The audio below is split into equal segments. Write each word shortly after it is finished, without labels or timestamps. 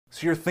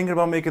So you're thinking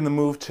about making the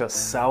move to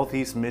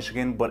Southeast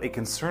Michigan, but a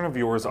concern of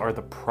yours are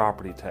the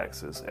property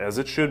taxes, as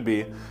it should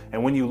be.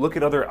 And when you look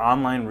at other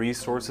online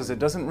resources, it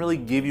doesn't really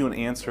give you an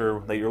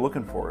answer that you're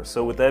looking for.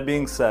 So with that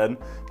being said,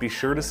 be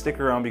sure to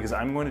stick around because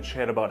I'm going to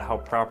chat about how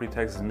property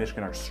taxes in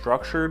Michigan are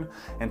structured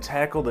and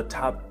tackle the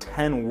top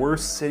 10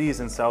 worst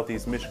cities in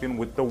Southeast Michigan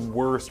with the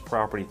worst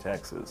property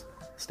taxes.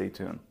 Stay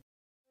tuned.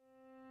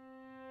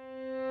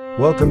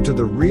 Welcome to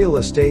the Real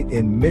Estate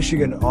in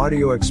Michigan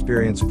Audio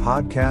Experience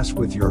podcast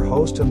with your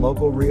host and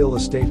local real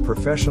estate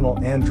professional,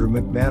 Andrew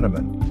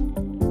McManaman.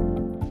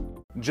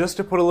 Just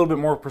to put a little bit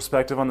more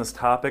perspective on this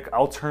topic,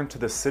 I'll turn to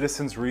the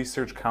Citizens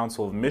Research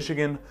Council of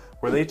Michigan,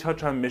 where they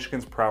touch on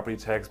Michigan's property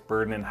tax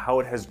burden and how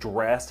it has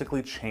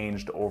drastically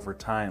changed over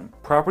time.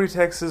 Property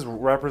taxes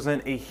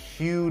represent a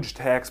huge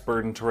tax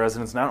burden to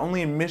residents not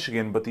only in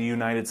Michigan, but the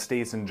United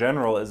States in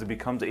general, as it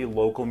becomes a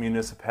local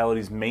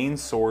municipality's main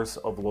source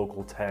of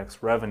local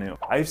tax revenue.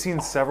 I've seen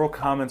several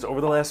comments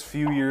over the last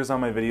few years on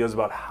my videos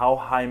about how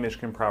high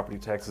Michigan property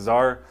taxes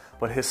are,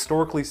 but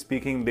historically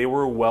speaking, they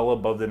were well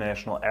above the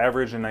national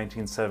average in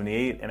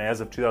 1978, and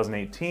as of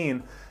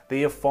 2018,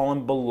 they have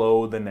fallen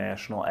below the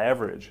national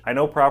average. I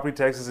know property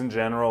taxes in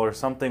general are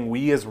something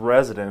we as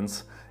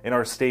residents in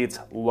our states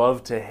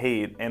love to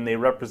hate, and they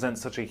represent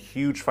such a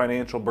huge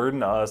financial burden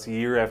to us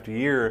year after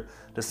year,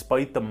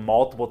 despite the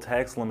multiple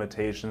tax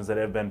limitations that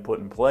have been put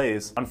in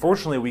place.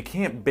 Unfortunately, we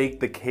can't bake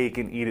the cake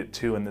and eat it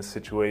too in this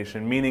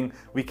situation, meaning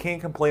we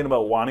can't complain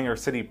about wanting our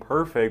city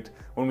perfect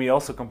when we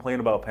also complain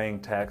about paying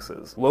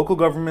taxes. Local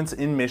governments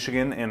in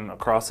Michigan and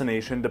across the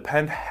nation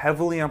depend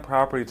heavily on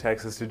property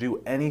taxes to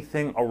do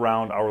anything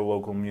around our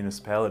local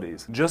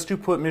municipalities. Just to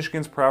put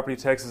Michigan's property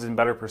taxes in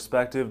better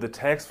perspective, the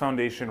Tax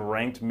Foundation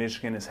ranked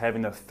Michigan as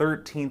having the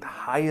 13th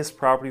highest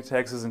property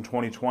taxes in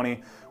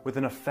 2020, with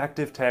an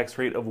effective tax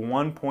rate of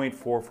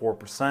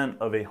 1.44%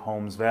 of a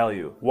home's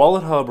value.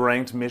 WalletHub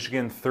ranked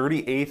Michigan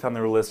 38th on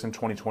their list in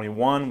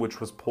 2021, which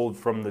was pulled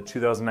from the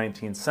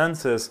 2019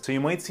 census, so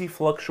you might see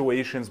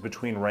fluctuations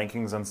between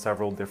rankings on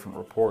several different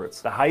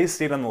reports. The highest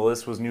state on the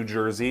list was New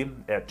Jersey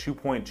at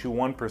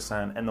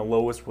 2.21%, and the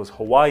lowest was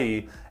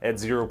Hawaii at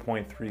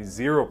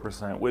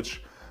 0.30%,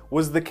 which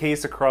was the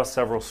case across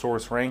several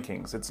source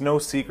rankings. It's no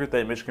secret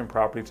that Michigan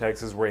property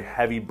taxes were a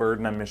heavy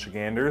burden on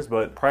Michiganders,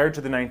 but prior to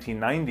the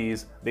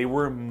 1990s, they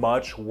were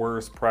much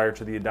worse prior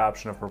to the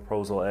adoption of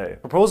Proposal A.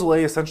 Proposal A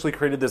essentially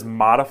created this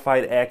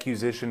modified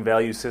acquisition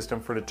value system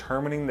for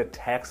determining the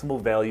taxable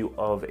value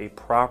of a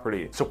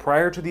property. So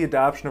prior to the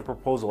adoption of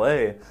Proposal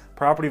A,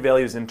 property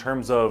values in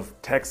terms of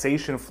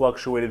taxation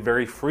fluctuated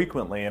very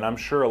frequently, and I'm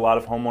sure a lot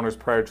of homeowners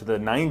prior to the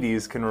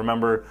 90s can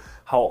remember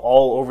how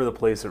all over the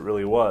place it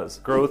really was.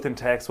 Growth in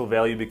taxable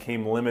value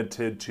became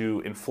limited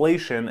to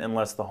inflation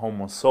unless the home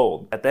was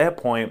sold. At that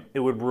point, it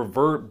would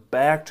revert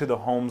back to the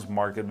home's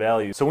market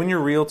value. So when your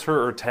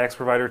realtor or tax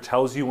provider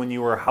tells you when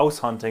you are house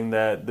hunting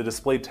that the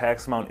displayed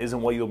tax amount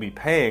isn't what you'll be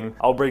paying,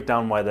 I'll break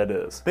down why that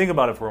is. Think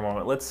about it for a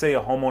moment. Let's say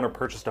a homeowner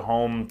purchased a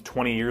home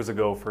 20 years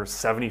ago for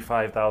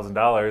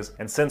 $75,000,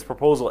 and since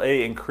Proposal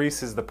A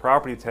increases the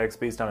property tax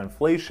based on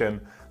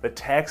inflation, the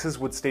taxes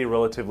would stay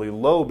relatively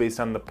low based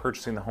on the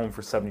purchasing the home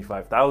for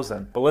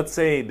 $75,000. But let's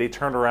say they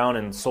turned around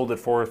and sold it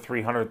for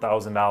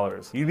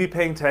 $300,000. You'd be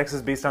paying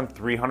taxes based on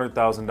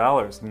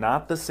 $300,000,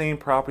 not the same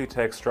property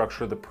tax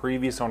structure the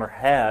previous owner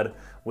had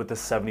with the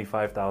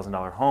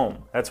 $75,000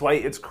 home. That's why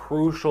it's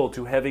crucial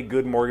to have a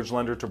good mortgage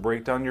lender to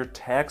break down your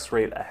tax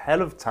rate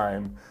ahead of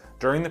time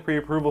during the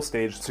pre-approval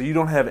stage so you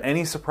don't have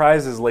any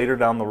surprises later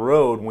down the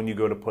road when you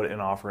go to put an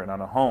offer in on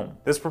a home.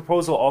 This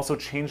proposal also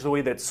changed the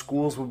way that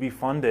schools would be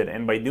funded,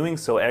 and by doing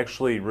so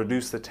actually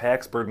reduced the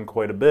tax burden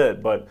quite a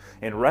bit, but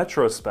in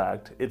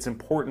retrospect, it's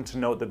important to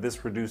note that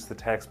this reduced the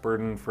tax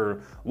burden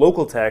for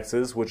local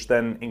taxes, which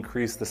then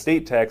increased the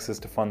state taxes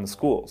to fund the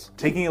schools.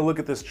 Taking a look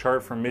at this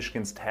chart from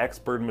Michigan's tax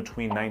burden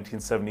between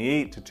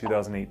 1978 to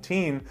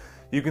 2018,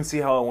 you can see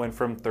how it went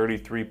from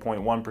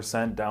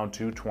 33.1% down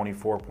to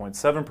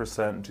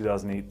 24.7% in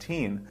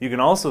 2018. You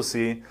can also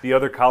see the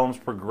other columns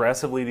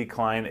progressively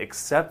decline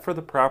except for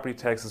the property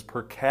taxes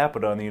per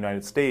capita in the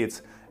United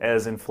States.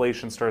 As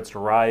inflation starts to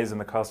rise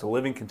and the cost of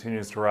living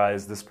continues to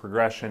rise, this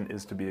progression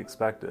is to be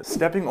expected.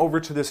 Stepping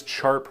over to this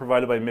chart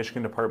provided by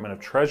Michigan Department of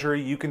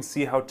Treasury, you can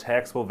see how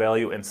taxable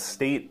value and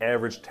state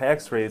average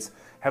tax rates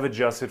have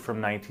adjusted from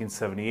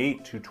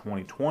 1978 to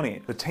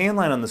 2020. The tan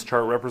line on this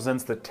chart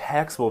represents the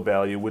taxable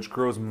value, which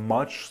grows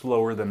much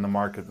slower than the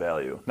market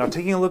value. Now,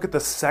 taking a look at the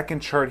second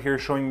chart here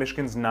showing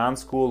Michigan's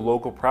non-school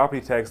local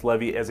property tax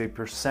levy as a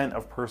percent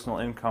of personal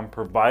income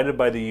provided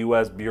by the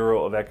U.S.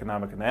 Bureau of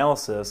Economic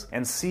Analysis,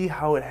 and see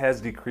how it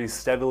has decreased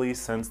steadily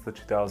since the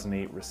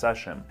 2008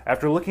 recession.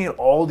 After looking at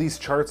all these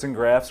charts and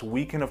graphs,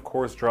 we can of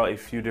course draw a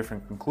few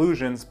different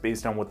conclusions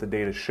based on what the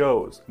data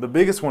shows. The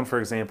biggest one, for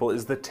example,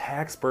 is the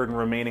tax burden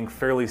remaining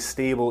fairly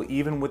stable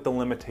even with the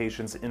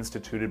limitations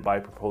instituted by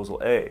Proposal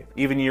A.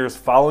 Even years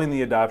following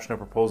the adoption of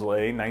Proposal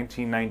A,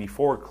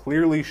 1994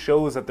 clearly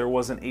shows that there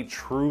wasn't a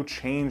true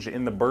change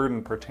in the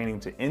burden pertaining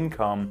to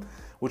income,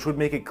 which would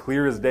make it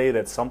clear as day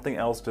that something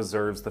else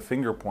deserves the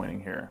finger pointing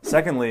here.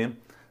 Secondly,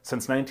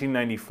 Since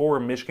 1994,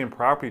 Michigan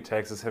property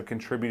taxes have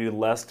contributed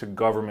less to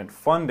government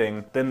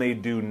funding than they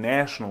do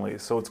nationally,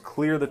 so it's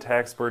clear the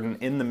tax burden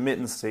in the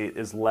mitten state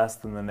is less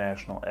than the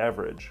national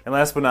average. And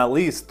last but not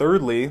least,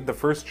 thirdly, the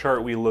first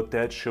chart we looked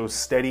at shows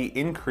steady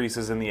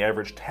increases in the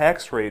average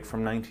tax rate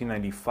from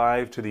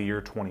 1995 to the year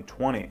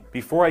 2020.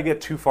 Before I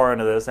get too far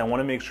into this, I want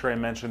to make sure I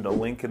mentioned a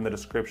link in the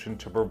description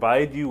to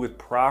provide you with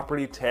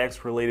property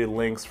tax related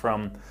links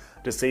from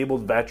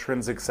disabled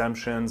veterans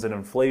exemptions and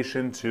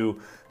inflation to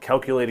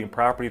calculating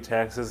property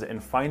taxes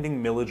and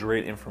finding millage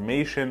rate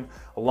information,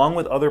 along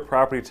with other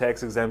property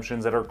tax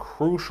exemptions that are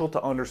crucial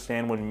to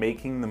understand when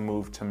making the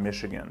move to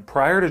Michigan.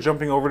 Prior to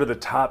jumping over to the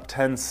top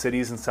 10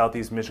 cities in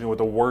Southeast Michigan with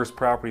the worst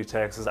property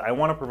taxes, I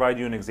want to provide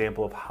you an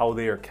example of how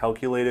they are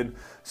calculated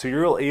so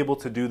you're able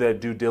to do that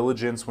due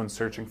diligence when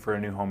searching for a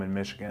new home in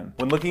Michigan.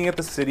 When looking at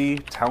the city,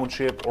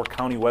 township, or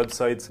county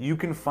websites, you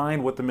can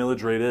find what the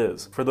millage rate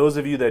is. For those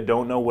of you that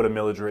don't know what a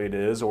millage rate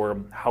is or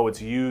how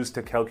it's used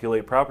to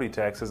calculate property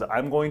taxes,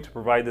 I'm going to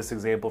provide this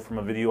example from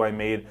a video I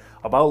made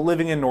about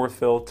living in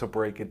Northville to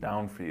break it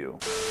down for you.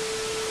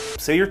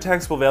 Say your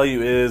taxable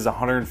value is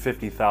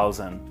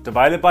 $150,000.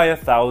 Divide it by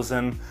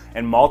 1,000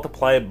 and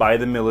multiply it by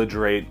the millage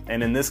rate,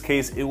 and in this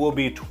case it will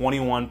be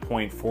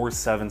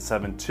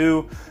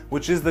 21.4772,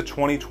 which is the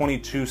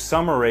 2022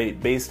 summer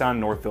rate based on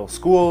Northville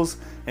schools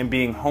and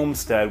being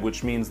homestead,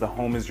 which means the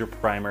home is your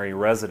primary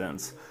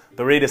residence.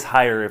 The rate is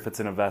higher if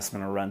it's an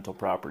investment or rental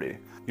property.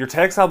 Your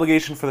tax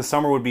obligation for the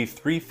summer would be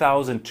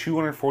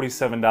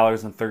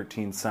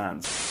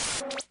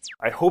 $3,247.13.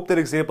 I hope that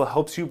example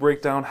helps you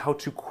break down how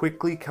to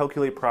quickly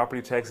calculate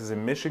property taxes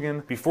in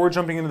Michigan. Before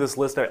jumping into this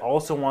list, I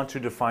also want to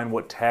define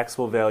what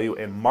taxable value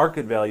and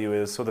market value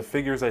is so the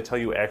figures I tell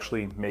you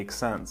actually make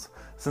sense.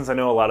 Since I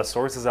know a lot of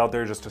sources out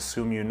there just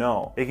assume you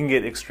know. It can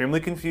get extremely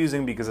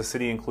confusing because a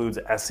city includes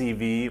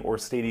SEV or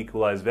state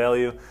equalized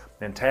value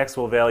and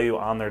taxable value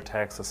on their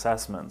tax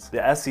assessments.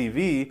 The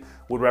SEV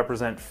would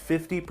represent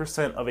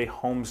 50% of a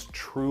home's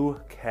true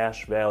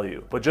cash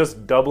value. But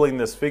just doubling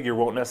this figure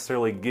won't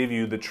necessarily give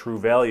you the true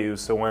value,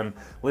 so when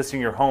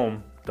listing your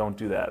home, don't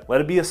do that.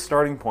 Let it be a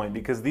starting point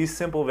because these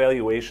simple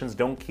valuations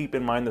don't keep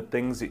in mind the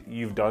things that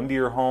you've done to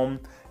your home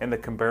and the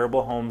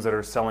comparable homes that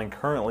are selling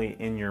currently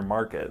in your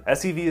market.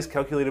 SEV is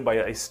calculated by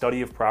a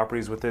study of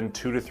properties within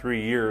 2 to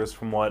 3 years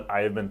from what I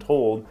have been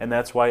told, and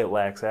that's why it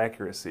lacks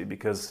accuracy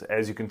because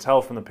as you can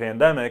tell from the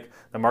pandemic,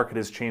 the market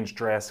has changed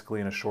drastically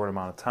in a short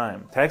amount of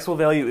time. Taxable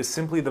value is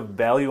simply the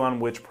value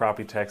on which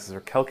property taxes are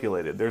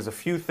calculated. There's a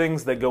few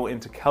things that go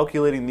into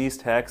calculating these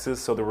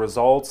taxes, so the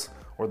results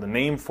or the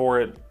name for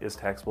it is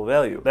taxable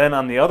value. Then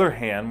on the other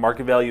hand,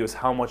 market value is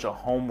how much a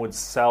home would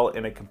sell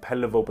in a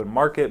competitive open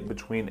market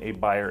between a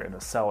buyer and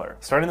a seller.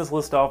 Starting this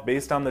list off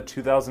based on the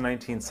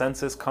 2019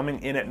 census,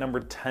 coming in at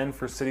number 10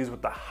 for cities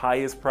with the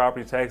highest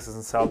property taxes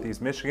in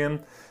Southeast Michigan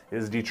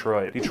is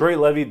Detroit. Detroit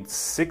levied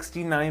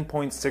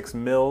 69.6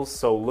 mills,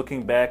 so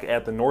looking back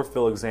at the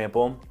Northville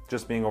example,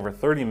 just being over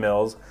 30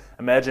 mills,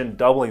 imagine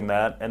doubling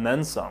that and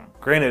then some.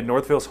 Granted,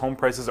 Northville's home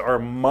prices are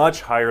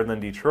much higher than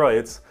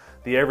Detroit's.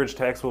 The average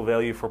taxable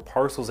value for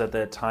parcels at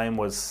that time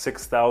was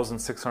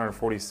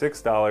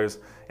 $6,646,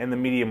 and the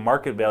median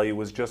market value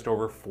was just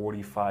over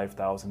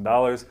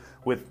 $45,000.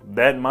 With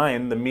that in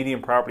mind, the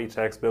median property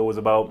tax bill was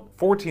about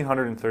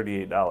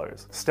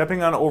 $1,438.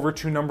 Stepping on over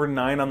to number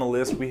 9 on the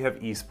list, we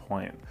have East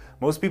Point.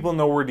 Most people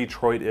know where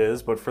Detroit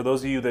is, but for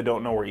those of you that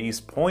don't know where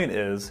East Point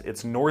is,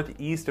 it's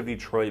northeast of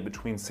Detroit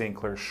between St.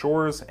 Clair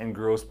Shores and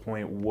Grosse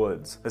Pointe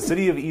Woods. The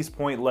city of East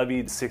Point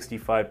levied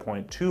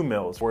 65.2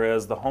 mills,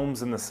 whereas the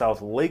homes in the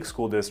South Lake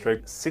School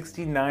District,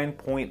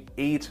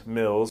 69.8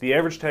 mills. The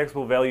average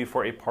taxable value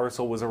for a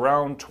parcel was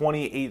around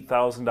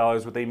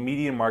 $28,000 with a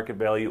median market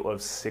value of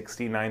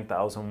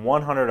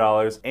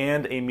 $69,100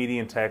 and a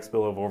median tax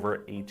bill of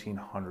over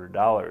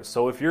 $1,800.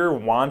 So if you're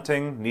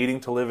needing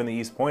to live in the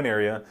East Point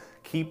area,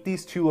 keep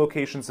these two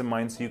locations in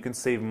mind so you can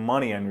save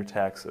money on your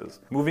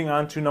taxes. Moving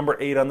on to number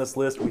 8 on this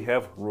list, we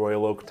have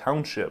Royal Oak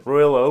Township.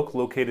 Royal Oak,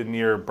 located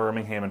near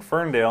Birmingham and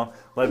Ferndale,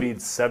 levied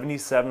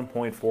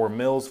 77.4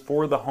 mills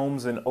for the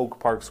homes in Oak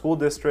Park School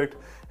District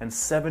and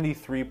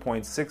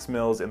 73.6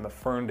 mills in the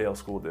Ferndale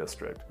School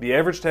District. The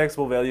average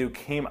taxable value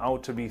came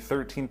out to be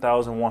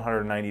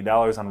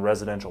 $13,190 on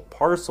residential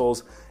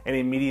parcels and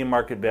a median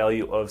market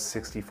value of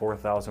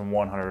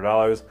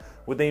 $64,100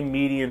 with a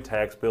median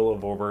tax bill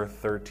of over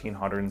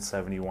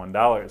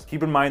 $1,371.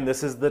 Keep in mind,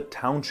 this is the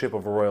township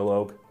of Royal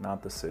Oak,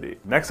 not the city.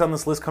 Next on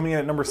this list, coming in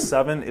at number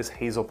 7, is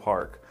Hazel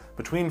Park.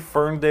 Between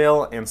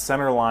Ferndale and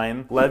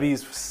Centerline,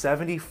 levies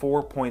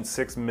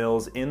 74.6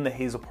 mills in the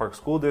Hazel Park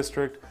School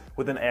District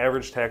with an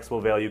average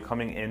taxable value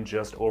coming in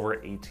just over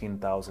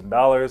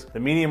 $18,000. The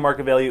median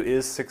market value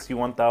is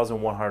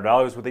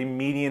 $61,100 with a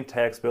median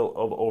tax bill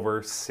of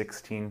over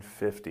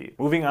 $1,650.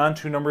 Moving on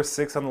to number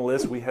 6 on the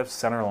list, we have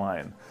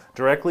Centerline.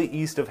 Directly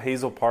east of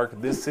Hazel Park,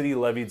 this city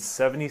levied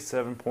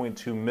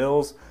 77.2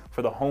 mills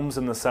for the homes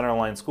in the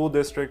Centerline School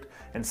District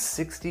and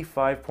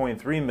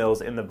 65.3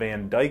 mills in the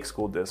Van Dyke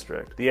School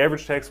District. The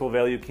average taxable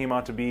value came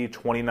out to be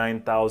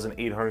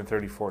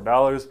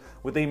 $29,834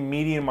 with a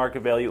median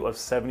market value of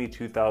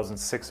 $72,000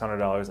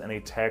 $2,600 and a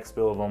tax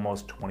bill of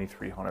almost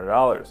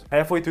 $2,300.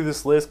 Halfway through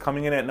this list,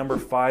 coming in at number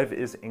 5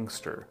 is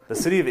Inkster. The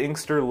city of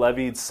Inkster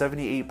levied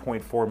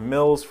 78.4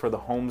 mills for the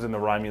homes in the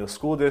Romulus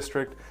School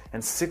District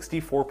and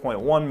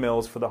 64.1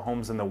 mills for the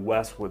homes in the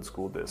Westwood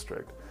School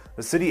District.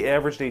 The city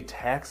averaged a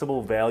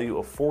taxable value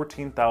of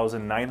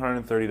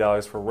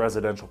 $14,930 for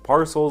residential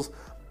parcels,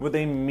 with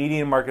a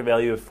median market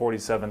value of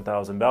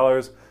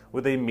 $47,000,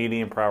 with a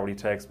median property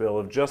tax bill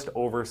of just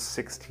over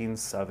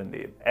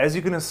 $1,670. As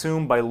you can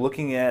assume by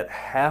looking at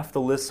half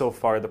the list so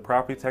far, the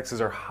property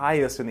taxes are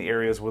highest in the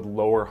areas with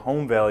lower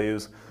home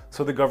values,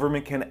 so the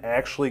government can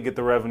actually get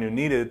the revenue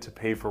needed to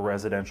pay for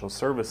residential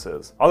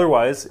services.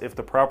 Otherwise, if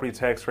the property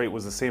tax rate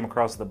was the same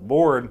across the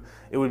board,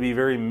 it would be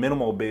very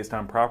minimal based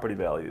on property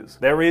values.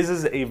 That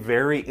raises a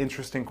very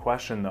interesting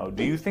question though.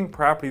 Do you think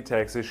property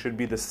taxes should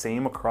be the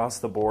same across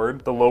the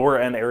board? The lower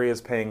end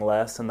areas paying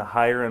less and the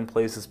higher end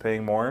places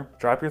paying more?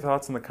 Drop your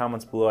thoughts in the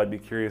comments below, I'd be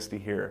curious to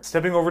hear.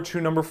 Stepping over to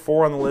number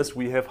 4 on the list,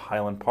 we have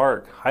Highland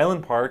Park.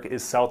 Highland Park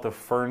is south of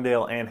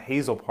Ferndale and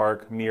Hazel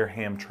Park near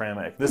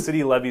Hamtramck. The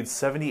city levied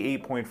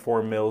 78.4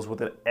 mills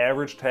with an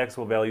average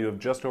taxable value of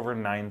just over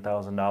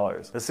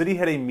 $9,000. The city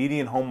had a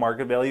median home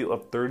market value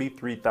of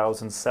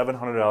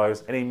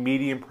 $33,700 and a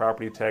median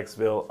property tax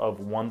bill of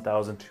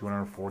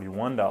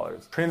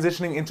 $1,241.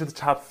 Transitioning into the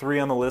top 3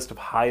 on the list of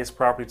highest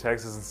property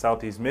taxes in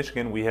Southeast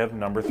Michigan, we have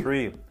number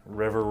 3,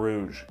 River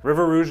Rouge.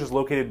 River Rouge is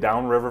located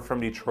downriver from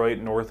Detroit,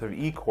 north of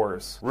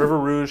Ecorse. River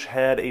Rouge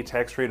had a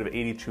tax rate of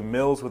 82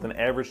 mills with an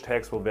average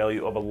taxable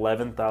value of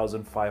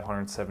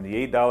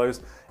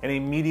 $11,578 and a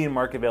median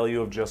market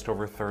value of just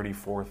over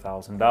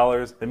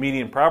 $34,000. The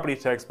median property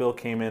tax bill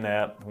came in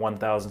at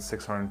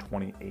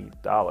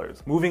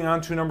 $1,628. Moving on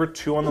to number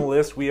 2 on the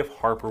list, we have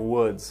Harper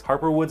Woods.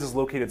 Harper Woods is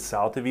located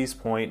south of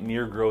East Point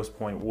near Grosse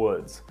Pointe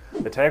Woods.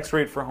 The tax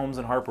rate for homes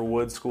in Harper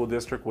Woods School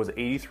District was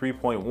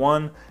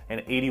 83.1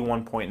 and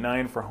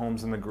 81.9 for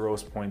homes in the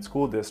Grosse Pointe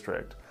School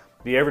District.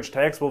 The average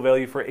taxable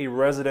value for a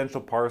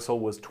residential parcel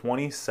was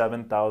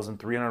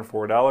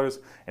 $27,304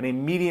 and a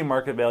median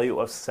market value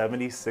of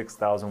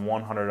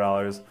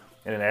 $76,100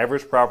 and an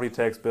average property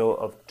tax bill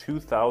of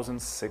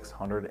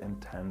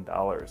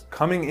 $2,610.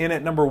 Coming in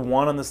at number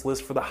 1 on this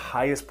list for the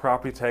highest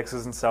property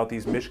taxes in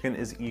Southeast Michigan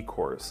is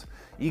Ecorse.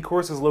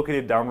 Ecorse is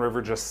located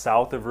downriver just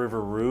south of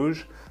River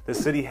Rouge. The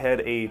city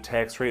had a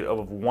tax rate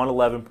of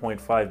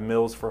 111.5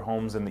 mills for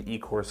homes in the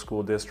Ecorse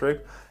School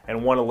District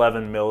and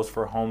 111 mills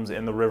for homes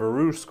in the River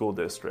Rouge School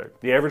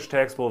District. The average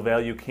taxable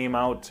value came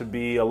out to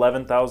be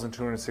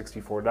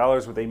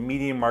 $11,264 with a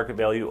median market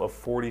value of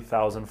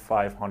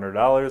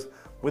 $40,500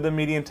 with a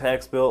median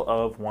tax bill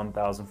of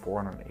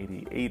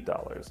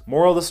 $1,488.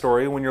 Moral of the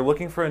story, when you're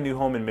looking for a new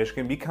home in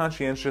Michigan, be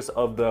conscientious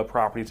of the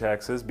property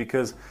taxes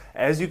because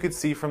as you could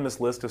see from this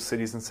list of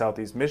cities in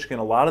Southeast Michigan,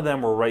 a lot of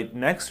them were right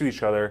next to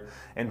each other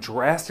and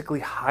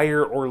drastically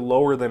higher or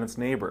lower than its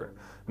neighbor.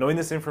 Knowing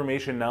this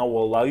information now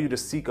will allow you to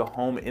seek a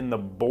home in the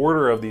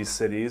border of these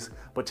cities,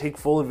 but take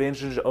full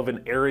advantage of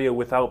an area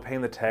without paying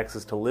the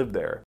taxes to live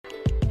there.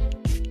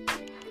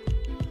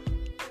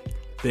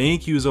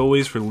 Thank you as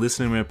always for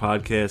listening to my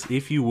podcast.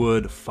 If you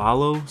would,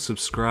 follow,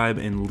 subscribe,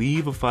 and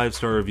leave a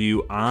 5-star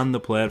review on the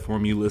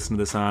platform you listen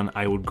to this on.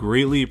 I would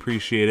greatly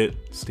appreciate it.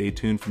 Stay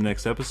tuned for the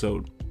next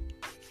episode.